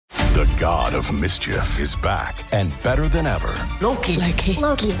The god of mischief is back and better than ever. Loki.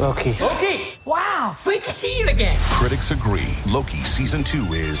 Wow, great to see you again. Critics agree Loki Season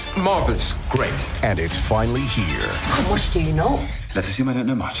 2 is marvelous. Great. And it's finally here. How much do you know? Let's assume I don't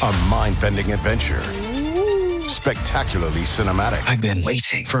know much. A mind-bending adventure. Spectacularly cinematic. I've been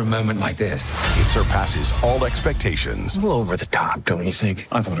waiting for a moment like this. It surpasses all expectations. A little over the top, don't you think?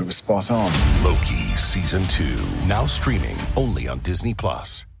 I thought it was spot on. Loki Season 2. Now streaming only on Disney+.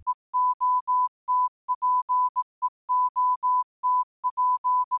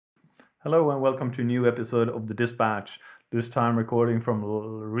 Hello and welcome to a new episode of The Dispatch, this time recording from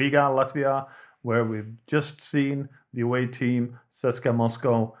Riga, Latvia, where we've just seen the away team, CSKA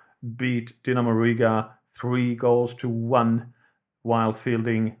Moscow, beat Dynamo Riga 3-1 while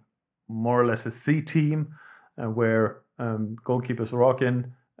fielding more or less a C team, where goalkeepers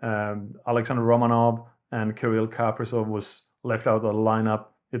Rokin, Alexander Romanov and Kirill Kaprizov was left out of the lineup.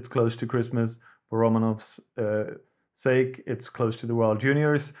 It's close to Christmas for Romanov's sake. It's close to the World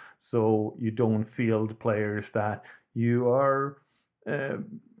Juniors, so you don't field players that you are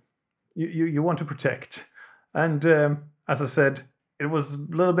you want to protect. And as I said, it was a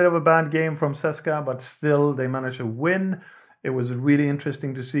little bit of a bad game from CSKA, but still they managed to win. It was really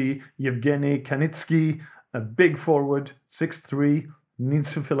interesting to see Yevgeny Kanitsky, a big forward, 6'3",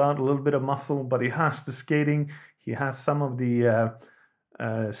 needs to fill out a little bit of muscle, but he has the skating. He has some of the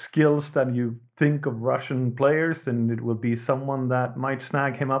skills that you think of Russian players, and it will be someone that might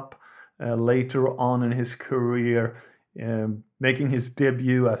snag him up later on in his career, making his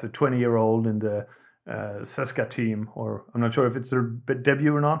debut as a 20-year-old in the CSKA team, or I'm not sure if it's their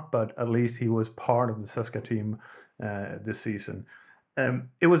debut or not, but at least he was part of the CSKA team this season.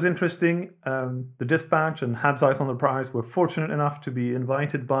 It was interesting. The Dispatch and Habs Eyes on the Prize were fortunate enough to be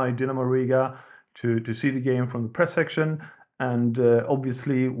invited by Dynamo Riga to see the game from the press section, and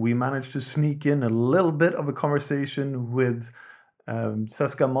obviously we managed to sneak in a little bit of a conversation with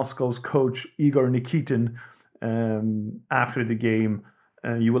CSKA Moscow's coach Igor Nikitin after the game.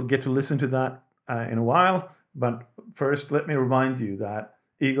 You will get to listen to that in a while, but first let me remind you that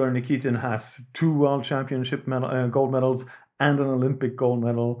Igor Nikitin has 2 World Championship gold medals and an Olympic gold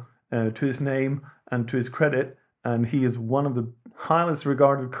medal to his name and to his credit, and he is one of the highest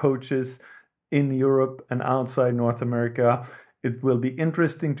regarded coaches in Europe and outside North America. It will be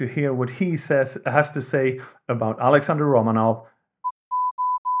interesting to hear what he has to say about Alexander Romanov.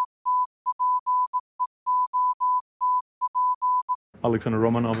 Alexander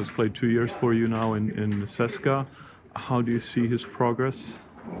Romanov has played 2 years for you now in CSKA. How do you see his progress?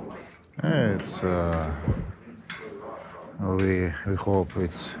 It's we hope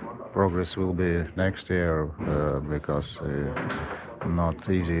its progress will be next year because not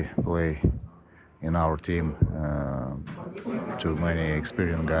easy play in our team. Too many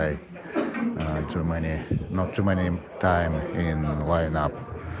experienced guy, not too many time in lineup.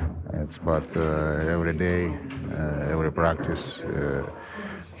 But every day, every practice,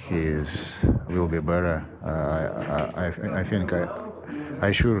 he will be better. I think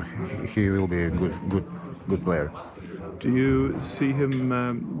I sure he will be a good player. Do you see him?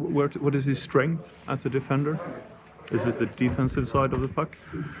 What is his strength as a defender? Is it the defensive side of the puck?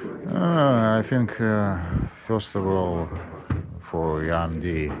 I think first of all, for young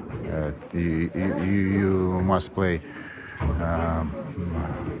D, you must play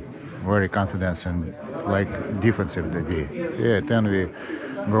very confident and like defensive D. Yeah, then we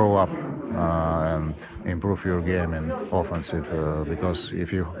grow up and improve your game in offensive because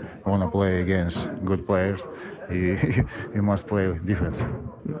if you want to play against good players, you must play defense.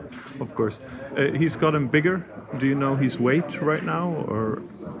 Of course. He's gotten bigger. Do you know his weight right now, or?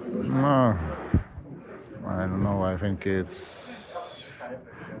 No, I don't know. I think it's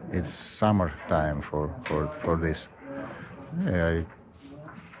summertime for this. Yeah,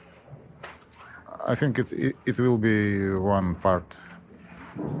 I think it will be one part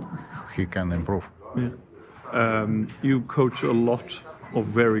he can improve. Yeah. You coach a lot of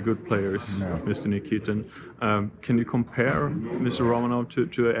very good players, yeah. Mr. Nikitin. Can you compare Mr. Romanov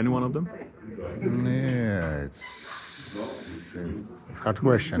to any one of them? Yeah, it's a hard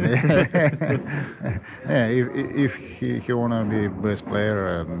question. Yeah, if he wanna be best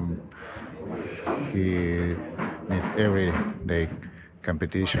player and he need every day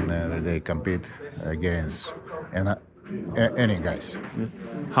competition, every day compete against any guys. Yeah.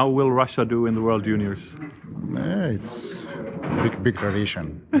 How will Russia do in the World Juniors? It's big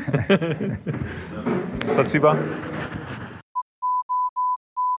tradition. Спасибо.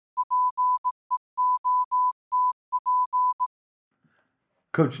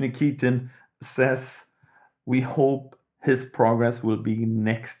 Coach Nikitin says, we hope his progress will be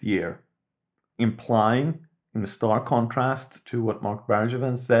next year, implying in stark contrast to what Mark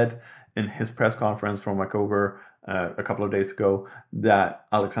Bergevin said in his press conference from Vancouver a couple of days ago, that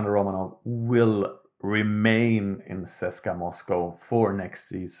Alexander Romanov will remain in CSKA Moscow for next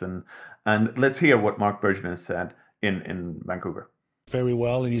season. And let's hear what Mark Bergevin said in Vancouver. Very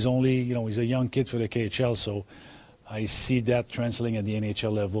well, and he's only, he's a young kid for the KHL, so I see that translating at the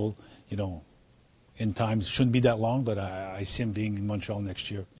NHL level, in time. It shouldn't be that long, but I see him being in Montreal next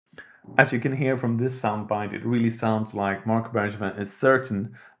year. As you can hear from this soundbite, it really sounds like Mark Bergevin is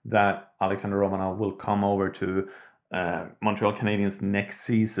certain that Alexander Romanov will come over to Montreal Canadiens next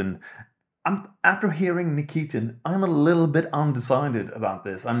season. After hearing Nikitin, I'm a little bit undecided about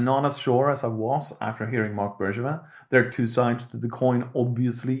this. I'm not as sure as I was after hearing Mark Bergevin. There are two sides to the coin,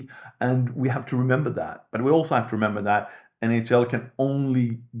 obviously, and we have to remember that. But we also have to remember that NHL can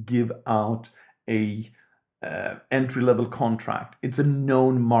only give out a entry-level contract. It's a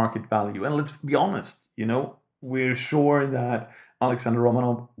known market value. And let's be honest, we're sure that Alexander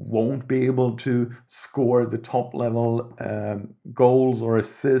Romanov won't be able to score the top-level goals or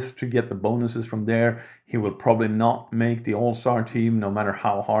assists to get the bonuses from there. He will probably not make the All-Star team, no matter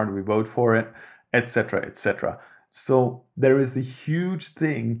how hard we vote for it, etc., etc. So there is a huge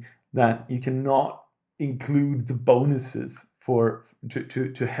thing that you cannot include the bonuses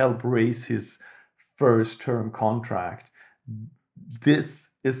to help raise his first-term contract. This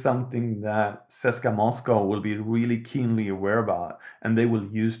is something that CSKA Moscow will be really keenly aware about, and they will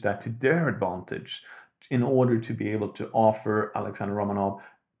use that to their advantage in order to be able to offer Alexander Romanov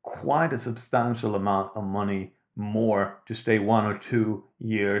quite a substantial amount of money more to stay 1 or 2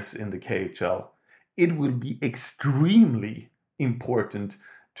 years in the KHL. It will be extremely important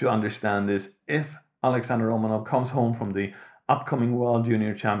to understand this if Alexander Romanov comes home from the upcoming World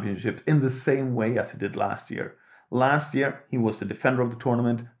Junior Championships in the same way as he did last year. Last year, he was the defender of the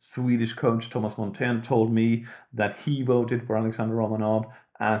tournament. Swedish coach Thomas Montén told me that he voted for Alexander Romanov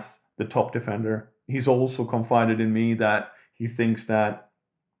as the top defender. He's also confided in me that he thinks that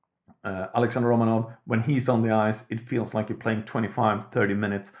Alexander Romanov, when he's on the ice, it feels like you're playing 25-30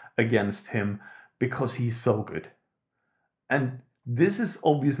 minutes against him because he's so good. And this is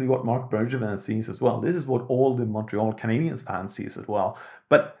obviously what Mark Bergevin sees as well. This is what all the Montreal Canadiens fans sees as well.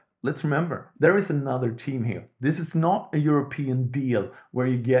 But let's remember, there is another team here. This is not a European deal where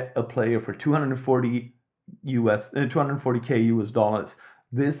you get a player for $240K US dollars.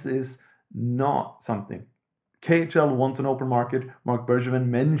 This is not something. KHL wants an open market. Mark Bergevin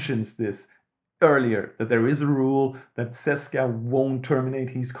mentions this earlier, that there is a rule that CSKA won't terminate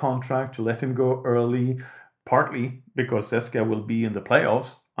his contract to let him go early, partly because CSKA will be in the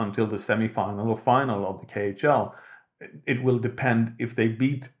playoffs until the semi-final or final of the KHL. It will depend if they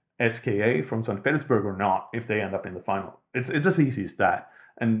beat SKA from St. Petersburg or not, if they end up in the final. It's as easy as that.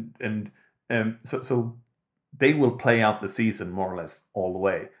 So they will play out the season more or less all the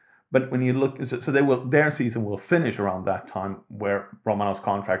way. But when you look, their season will finish around that time where Romanov's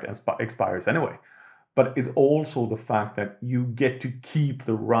contract expires anyway. But it's also the fact that you get to keep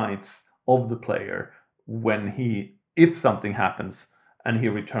the rights of the player if something happens and he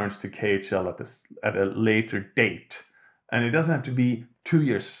returns to KHL at a later date. And it doesn't have to be 2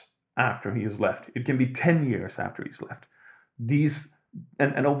 years after he has left. It can be 10 years after he's left.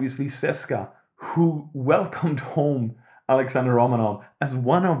 And obviously CSKA, who welcomed home Alexander Romanov as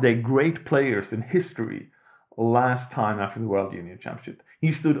one of their great players in history last time after the World Junior Championship.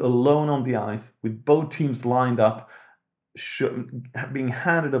 He stood alone on the ice with both teams lined up, being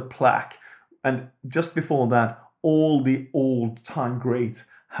handed a plaque. And just before that, all the old-time greats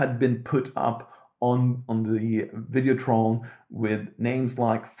had been put up on the Videotron with names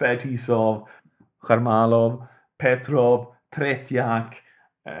like Fetisov, Kharmalov, Petrov, Tretiak,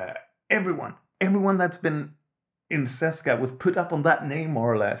 everyone that's been in CSKA was put up on that name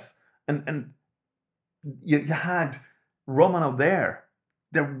more or less. And you had Romanov there.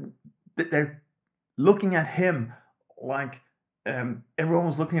 They're looking at him like everyone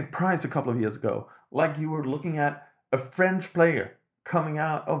was looking at Price a couple of years ago, like you were looking at a French player coming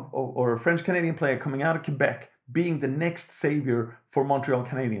out or a French-Canadian player coming out of Quebec being the next savior for Montreal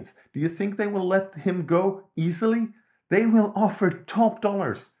Canadiens. Do you think they will let him go easily? They will offer top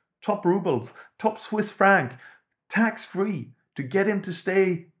dollars, top rubles, top Swiss franc, tax-free to get him to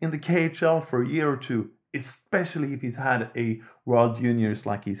stay in the KHL for a year or two, especially if he's had a World Juniors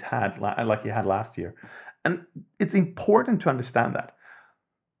like he had last year. And it's important to understand that.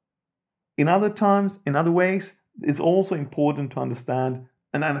 In other times, in other ways, it's also important to understand,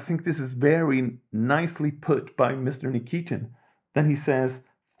 and I think this is very nicely put by Mr. Nikitin, that he says,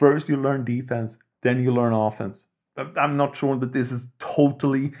 first you learn defense, then you learn offense. I'm not sure that this is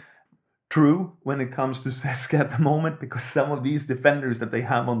totally true when it comes to CSKA at the moment, because some of these defenders that they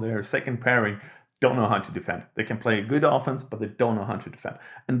have on their second pairing don't know how to defend. They can play a good offense, but they don't know how to defend.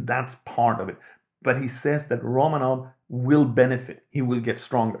 And that's part of it. But he says that Romanov will benefit. He will get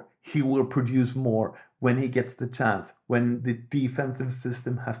stronger. He will produce more when he gets the chance, when the defensive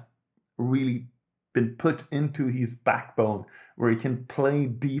system has really been put into his backbone, where he can play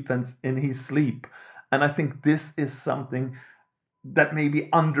defense in his sleep. And I think this is something that maybe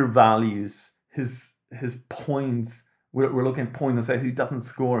undervalues his points. We're looking at points and say he doesn't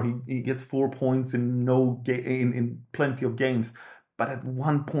score. He gets 4 points in in plenty of games, but at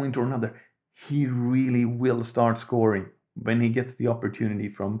one point or another, he really will start scoring when he gets the opportunity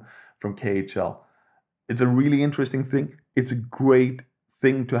from KHL. It's a really interesting thing. It's a great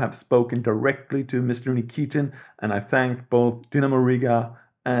thing to have spoken directly to Mr. Nikitin, and I thank both Dynamo Riga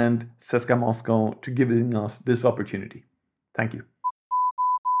and CSKA Moscow to giving us this opportunity. Thank you.